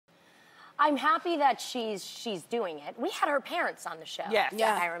I'm happy that she's doing it. We had her parents on the show. Yes.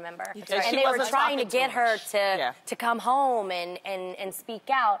 Yeah, I remember. Right. And they were trying to get her to come home and speak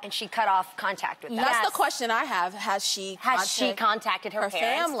out. And she cut off contact with them. That's the question I have. Has she contacted her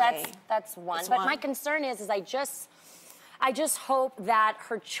parents? family? That's one. But my concern is I just hope that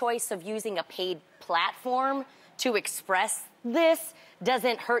her choice of using a paid platform to express this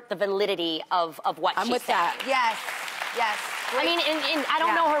doesn't hurt the validity of what I'm she's with that. Yes, yes. I mean, and I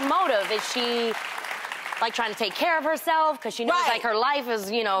don't know her motive. Is she like trying to take care of herself because she knows like her life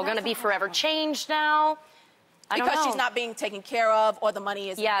is, you know, going to be forever changed now? Because she's not being taken care of, or the money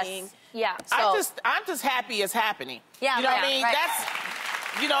isn't being. Yeah. So, I'm just happy it's happening. Yeah. You know what I mean? That's.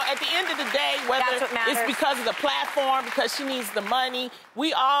 You know, at the end of the day, whether it's because of the platform, because she needs the money,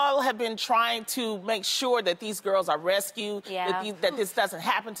 we all have been trying to make sure that these girls are rescued, that this doesn't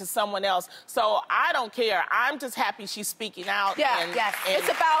happen to someone else. So I don't care. I'm just happy she's speaking out. Yeah, and, it's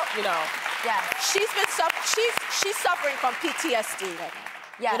about, you know. Yeah. She's suffering from PTSD right now.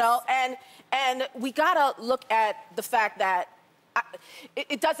 Yes. You know, and we gotta look at the fact that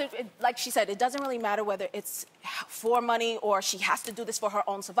it doesn't, like she said, it doesn't really matter whether it's for money or she has to do this for her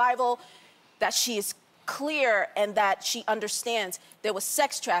own survival, that she is clear and that she understands there was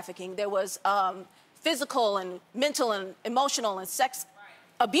sex trafficking, there was physical and mental and emotional and sex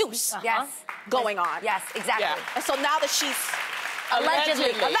abuse going on. Yes, exactly. Yeah. And so now that she's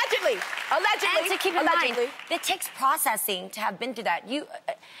Allegedly. And to keep in mind, it takes processing to have been through that.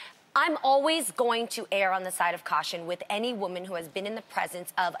 I'm always going to err on the side of caution with any woman who has been in the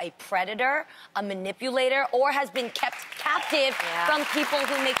presence of a predator, a manipulator, or has been kept captive from people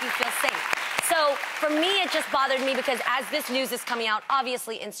who make you feel safe. So for me, it just bothered me because as this news is coming out,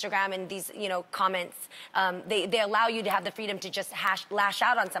 obviously Instagram and these, you know, comments, they allow you to have the freedom to just lash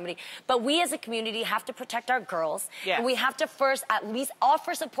out on somebody. But we as a community have to protect our girls. Yeah. And we have to first at least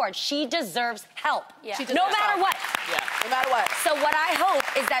offer support. She deserves help. Yeah. No matter what. Yeah. no matter what. So what I hope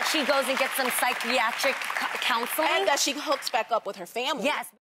is that she goes and gets some psychiatric counseling. And that she hooks back up with her family. Yes.